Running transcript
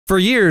For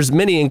years,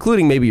 many,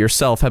 including maybe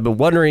yourself, have been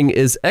wondering,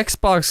 is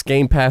Xbox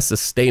Game Pass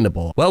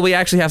sustainable? Well, we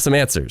actually have some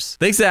answers.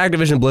 Thanks to the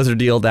Activision Blizzard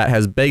deal that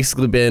has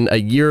basically been a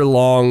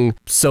year-long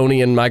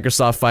Sony and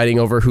Microsoft fighting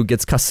over who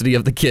gets custody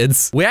of the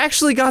kids, we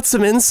actually got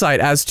some insight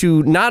as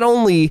to not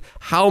only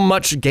how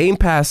much Game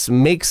Pass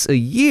makes a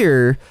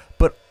year,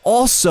 but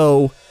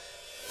also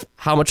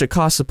how much it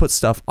costs to put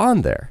stuff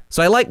on there.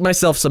 So I like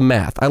myself some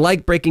math. I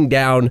like breaking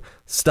down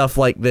stuff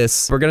like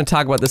this. We're going to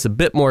talk about this a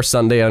bit more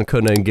Sunday on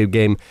Codename and Give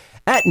Game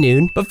at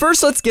noon. But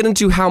first, let's get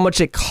into how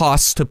much it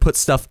costs to put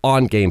stuff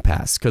on Game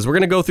Pass, because we're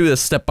going to go through this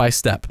step by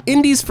step.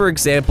 Indies, for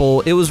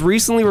example, it was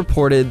recently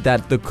reported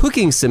that the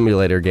cooking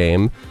simulator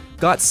game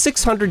got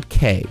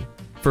 $600K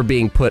for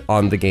being put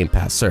on the Game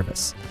Pass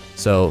service.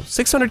 So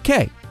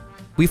 $600K.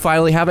 We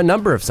finally have a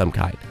number of some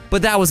kind.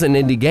 But that was an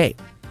indie game.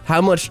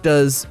 How much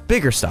does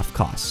bigger stuff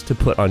cost to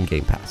put on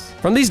Game Pass?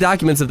 From these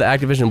documents of the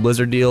Activision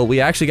Blizzard deal, we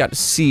actually got to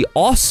see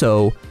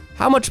also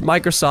how much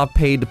Microsoft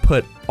paid to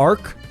put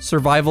Ark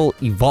Survival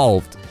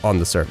Evolved on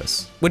the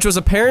service, which was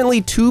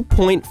apparently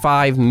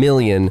 $2.5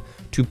 million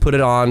to put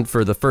it on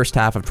for the first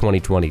half of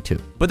 2022.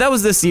 But that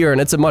was this year,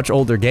 and it's a much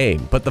older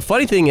game. But the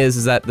funny thing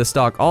is that the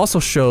stock also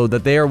showed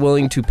that they are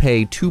willing to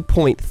pay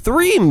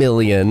 $2.3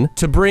 million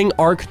to bring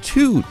Ark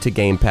 2 to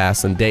Game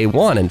Pass on day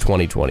one in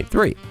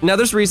 2023. Now,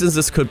 there's reasons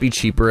this could be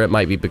cheaper. It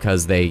might be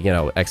because they,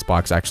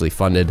 Xbox actually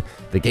funded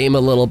the game a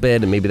little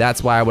bit, and maybe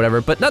that's why or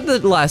whatever. But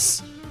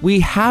nonetheless,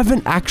 we have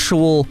an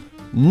actual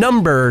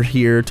number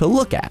here to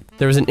look at.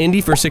 There was an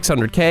indie for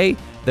 $600K.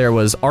 There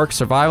was Ark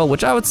Survival,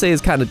 which I would say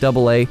is kind of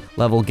AA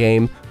level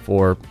game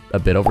for a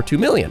bit over $2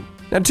 million.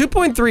 Now,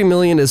 $2.3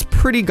 million is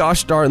pretty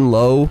gosh darn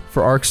low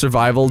for Ark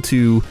Survival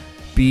to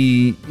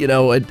be,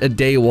 a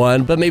day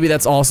one, but maybe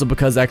that's also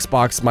because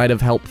Xbox might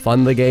have helped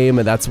fund the game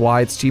and that's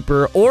why it's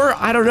cheaper. Or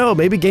I don't know,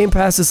 maybe Game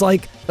Pass is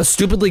like a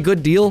stupidly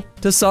good deal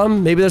to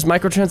some. Maybe there's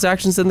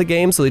microtransactions in the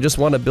game, so they just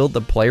want to build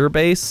the player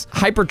base.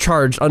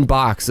 Hypercharged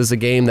Unboxed is a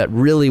game that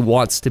really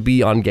wants to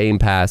be on Game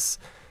Pass,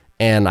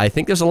 and I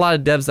think there's a lot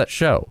of devs that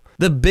show.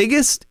 The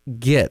biggest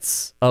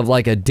gets of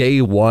like a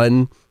day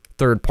one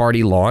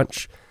third-party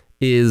launch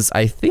is,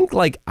 I think,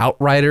 like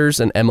Outriders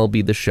and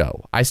MLB The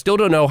Show. I still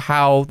don't know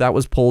how that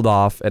was pulled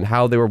off and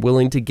how they were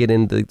willing to get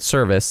in the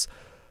service.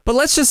 But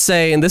let's just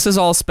say, and this is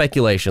all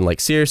speculation, like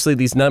seriously,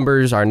 these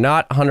numbers are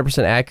not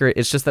 100% accurate.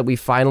 It's just that we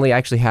finally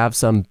actually have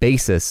some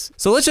basis.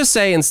 So let's just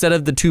say instead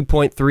of the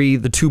 2.3,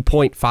 the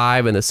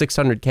 2.5, and the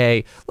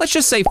 600K, let's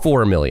just say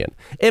 4 million.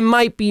 It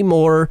might be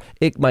more,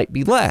 it might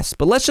be less,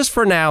 but let's just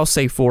for now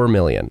say 4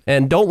 million.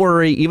 And don't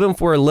worry, even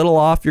if we're a little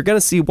off, you're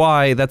gonna see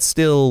why that's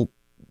still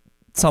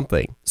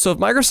something. So if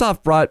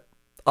Microsoft brought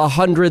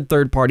 100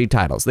 third-party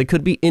titles, they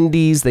could be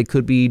indies, they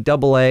could be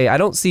AA. I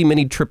don't see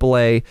many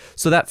AAA,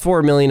 so that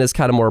 4 million is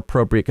kind of more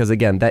appropriate because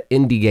again, that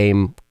indie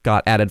game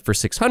got added for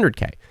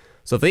 600K.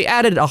 So if they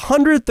added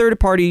 100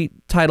 third-party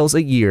titles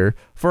a year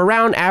for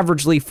around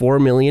averagely 4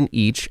 million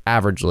each,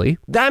 averagely,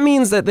 that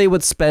means that they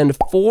would spend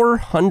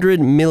 400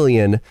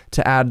 million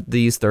to add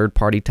these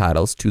third-party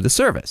titles to the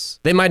service.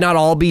 They might not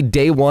all be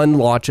day one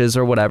launches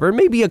or whatever,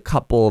 maybe a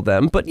couple of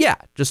them, but yeah,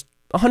 just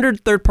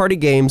 100 third-party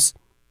games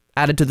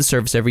added to the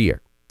service every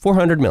year.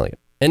 400 million.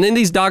 And in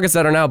these dockets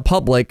that are now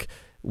public,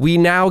 we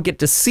now get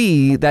to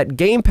see that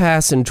Game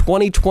Pass in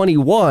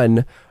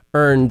 2021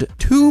 earned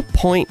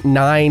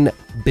 $2.9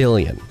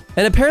 billion.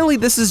 And apparently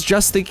this is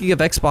just thinking of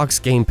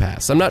Xbox Game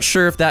Pass. I'm not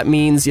sure if that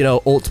means,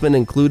 Ultimate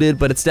included,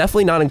 but it's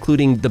definitely not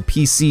including the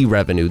PC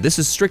revenue. This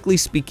is strictly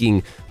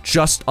speaking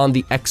just on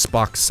the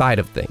Xbox side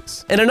of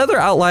things. And another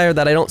outlier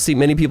that I don't see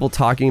many people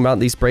talking about in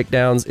these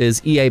breakdowns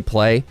is EA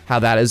Play, how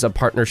that is a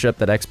partnership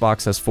that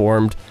Xbox has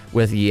formed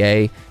with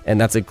EA, and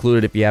that's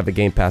included if you have a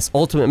Game Pass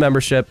Ultimate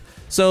membership.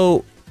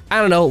 So I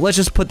don't know, let's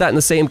just put that in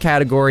the same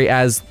category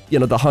as, the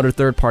 100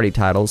 third-party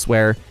titles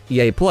where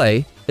EA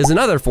Play is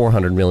another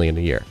 400 million a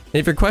year. And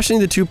if you're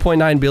questioning the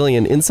 2.9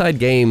 billion, Inside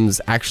Games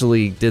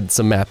actually did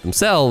some math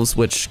themselves,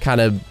 which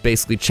kind of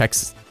basically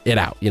checks it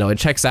out. It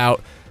checks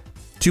out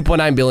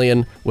 2.9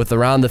 billion with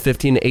around the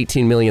 15 to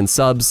 18 million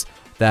subs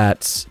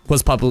that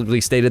was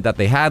publicly stated that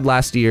they had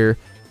last year.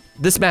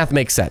 This math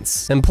makes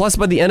sense. And plus,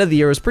 by the end of the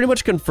year, it was pretty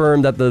much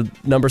confirmed that the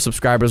number of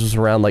subscribers was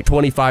around like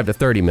 25 to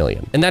 30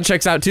 million. And that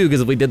checks out too,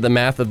 because if we did the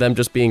math of them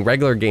just being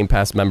regular Game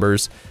Pass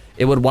members,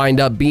 it would wind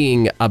up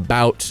being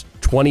about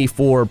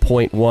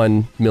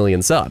 24.1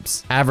 million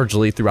subs,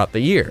 averagely throughout the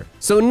year.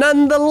 So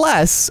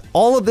nonetheless,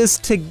 all of this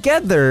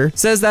together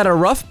says that a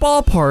rough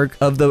ballpark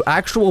of the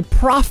actual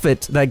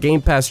profit that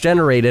Game Pass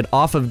generated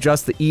off of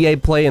just the EA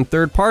Play and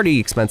third-party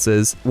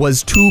expenses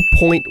was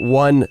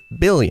 2.1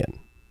 billion.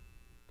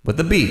 With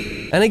a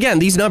B. And again,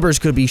 these numbers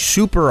could be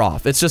super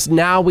off. It's just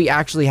now we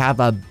actually have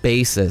a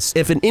basis.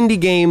 If an indie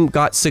game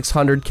got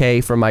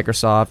 600K from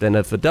Microsoft and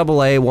if a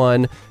AA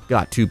one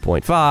got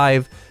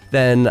 2.5,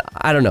 then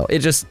I don't know.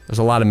 There's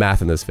a lot of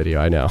math in this video,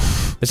 I know.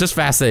 It's just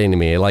fascinating to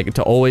me, like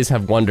to always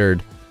have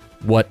wondered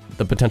what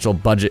the potential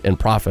budget and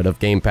profit of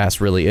Game Pass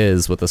really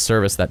is with a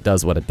service that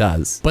does what it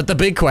does. But the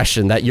big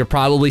question that you're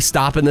probably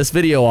stopping this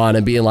video on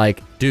and being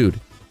like, dude,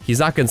 he's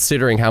not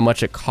considering how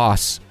much it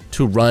costs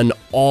to run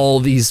all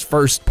these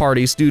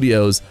first-party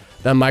studios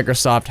that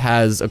Microsoft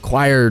has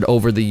acquired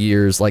over the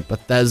years, like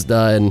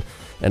Bethesda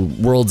and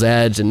World's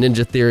Edge and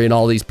Ninja Theory and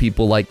all these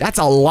people. Like, that's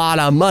a lot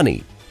of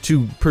money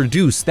to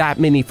produce that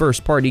many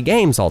first-party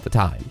games all the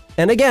time.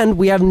 And again,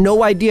 we have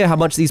no idea how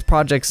much these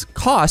projects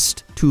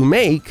cost to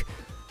make,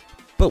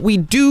 but we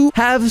do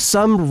have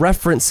some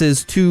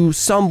references to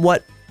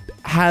somewhat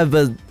have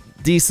a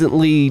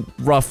decently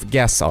rough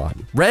guess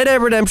on. Red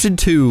Dead Redemption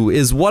 2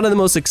 is one of the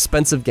most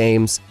expensive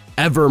games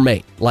ever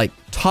made, like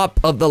top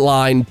of the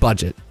line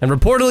budget. And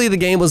reportedly the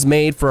game was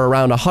made for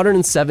around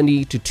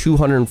 170 to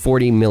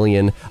 240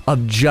 million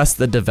of just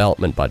the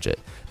development budget.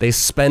 They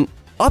spent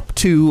up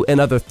to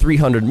another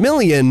 300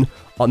 million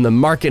on the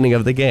marketing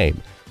of the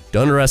game.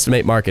 Don't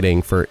underestimate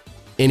marketing for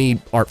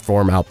any art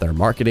form out there.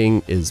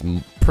 Marketing is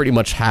pretty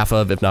much half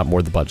of, if not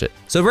more, the budget.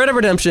 So Red Dead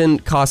Redemption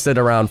costed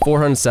around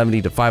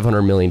 470 to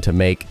 500 million to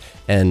make,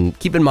 and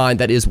keep in mind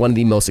that is one of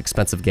the most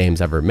expensive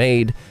games ever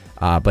made.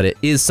 But it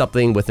is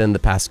something within the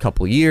past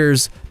couple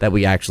years that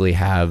we actually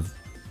have,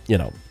 you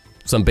know,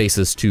 some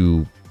basis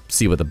to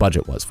see what the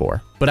budget was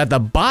for. But at the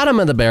bottom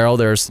of the barrel,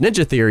 there's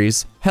Ninja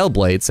Theory's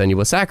Hellblade: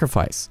 Senua's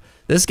Sacrifice.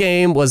 This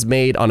game was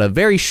made on a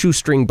very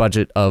shoestring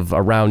budget of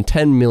around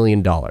 $10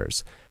 million.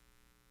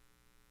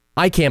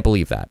 I can't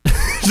believe that.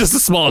 Just a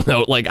small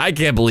note, like, I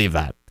can't believe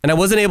that. And I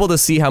wasn't able to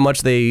see how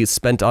much they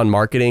spent on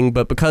marketing,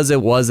 but because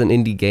it was an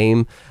indie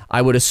game,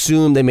 I would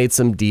assume they made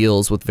some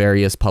deals with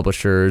various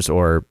publishers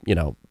or, you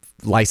know,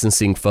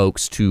 licensing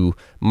folks to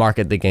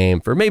market the game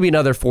for maybe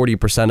another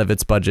 40% of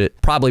its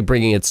budget, probably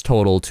bringing its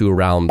total to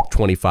around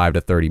 25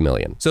 to 30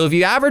 million. So if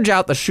you average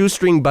out the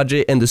shoestring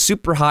budget and the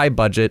super high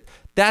budget,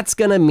 that's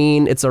gonna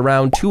mean it's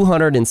around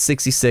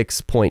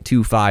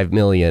 266.25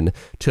 million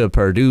to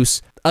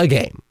produce a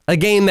game. A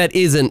game that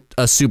isn't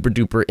a super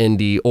duper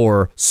indie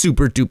or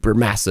super duper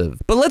massive.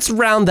 But let's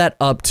round that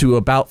up to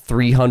about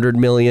 300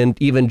 million,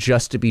 even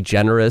just to be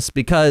generous,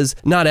 because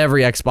not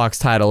every Xbox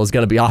title is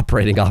going to be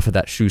operating off of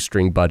that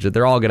shoestring budget.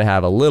 They're all going to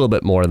have a little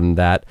bit more than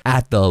that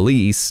at the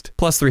least.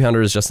 Plus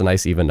 300 is just a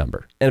nice even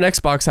number. And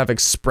Xbox have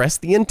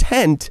expressed the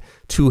intent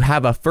to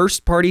have a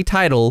first party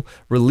title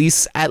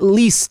release at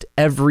least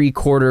every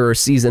quarter or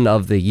season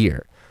of the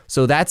year.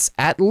 So that's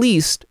at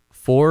least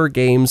 4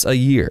 games a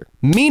year,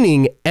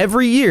 meaning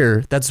every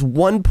year that's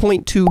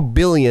 1.2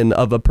 billion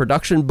of a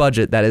production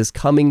budget that is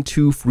coming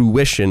to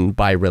fruition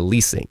by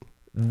releasing.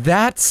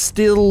 That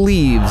still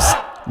leaves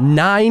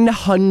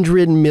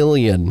 900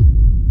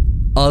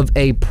 million of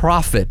a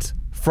profit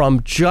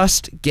from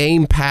just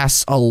Game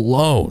Pass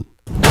alone.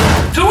 So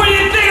what do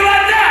you think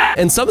about that?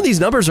 And some of these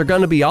numbers are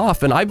going to be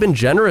off, and I've been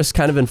generous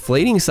kind of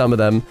inflating some of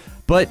them,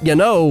 but you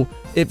know,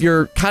 if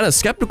you're kind of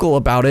skeptical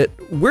about it,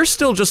 we're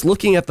still just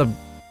looking at the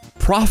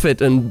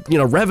profit and, you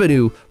know,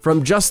 revenue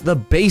from just the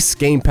base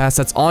Game Pass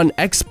that's on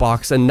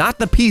Xbox and not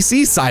the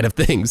PC side of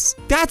things.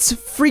 That's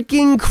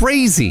freaking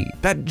crazy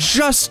that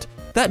just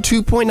that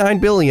 2.9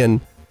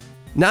 billion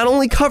not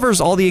only covers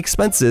all the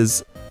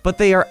expenses, but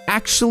they are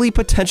actually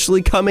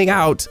potentially coming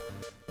out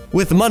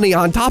with money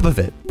on top of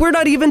it. We're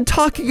not even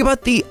talking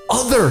about the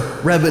other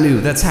revenue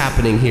that's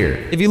happening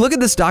here. If you look at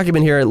this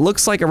document here, it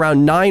looks like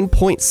around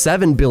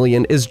 9.7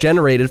 billion is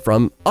generated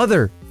from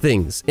other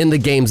things in the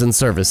games and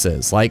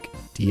services, like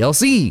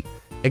DLC,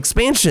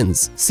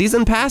 expansions,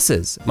 season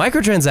passes,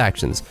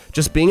 microtransactions,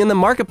 just being in the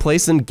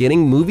marketplace and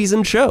getting movies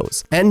and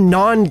shows, and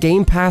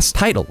non-Game Pass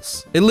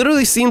titles. It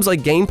literally seems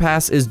like Game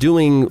Pass is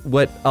doing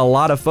what a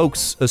lot of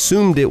folks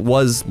assumed it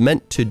was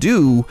meant to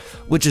do,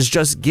 which is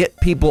just get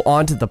people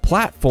onto the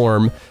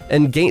platform,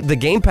 and the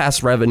Game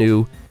Pass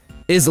revenue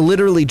is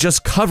literally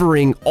just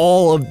covering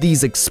all of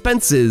these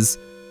expenses,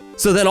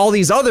 so then all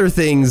these other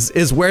things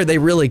is where they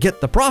really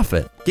get the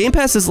profit. Game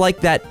Pass is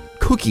like that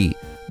cookie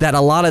that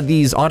a lot of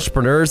these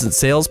entrepreneurs and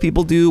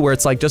salespeople do, where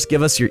it's like, just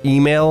give us your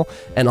email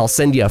and I'll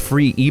send you a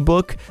free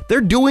ebook.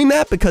 They're doing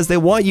that because they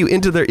want you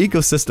into their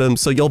ecosystem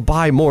so you'll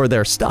buy more of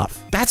their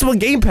stuff. That's what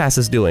Game Pass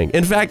is doing.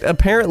 In fact,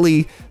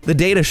 apparently the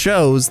data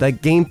shows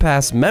that Game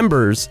Pass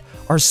members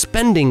are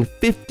spending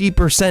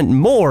 50%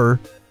 more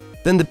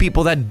than the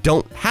people that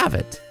don't have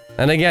it.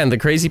 And again, the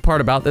crazy part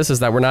about this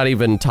is that we're not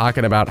even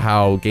talking about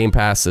how Game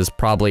Pass is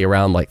probably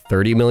around like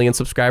 30 million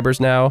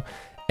subscribers now.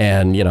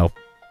 And, you know,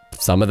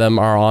 some of them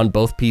are on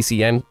both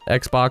PC and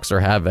Xbox or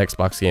have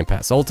Xbox Game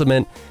Pass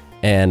Ultimate,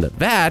 and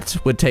that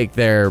would take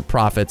their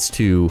profits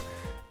to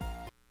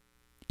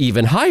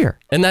even higher.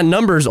 And that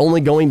number is only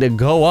going to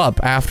go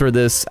up after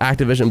this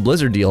Activision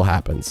Blizzard deal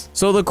happens.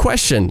 So the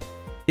question,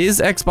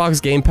 is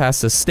Xbox Game Pass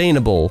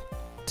sustainable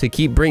to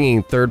keep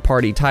bringing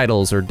third-party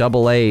titles or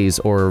AA's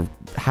or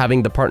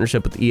having the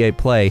partnership with EA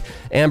Play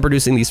and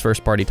producing these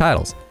first-party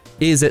titles?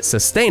 Is it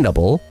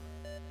sustainable?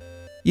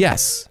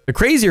 Yes. The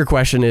crazier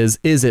question is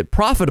it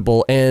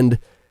profitable? And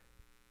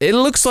it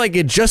looks like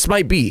it just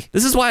might be.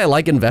 This is why I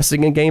like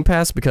investing in Game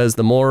Pass, because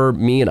the more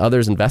me and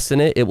others invest in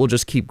it, it will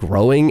just keep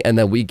growing and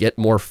then we get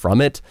more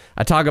from it.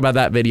 I talk about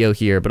that video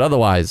here, but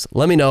otherwise,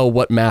 let me know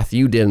what math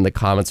you did in the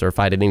comments or if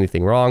I did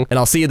anything wrong. And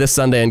I'll see you this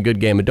Sunday on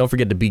Good Game. And don't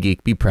forget to be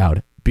geek, be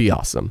proud, be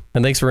awesome.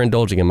 And thanks for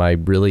indulging in my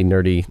really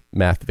nerdy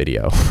math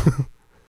video.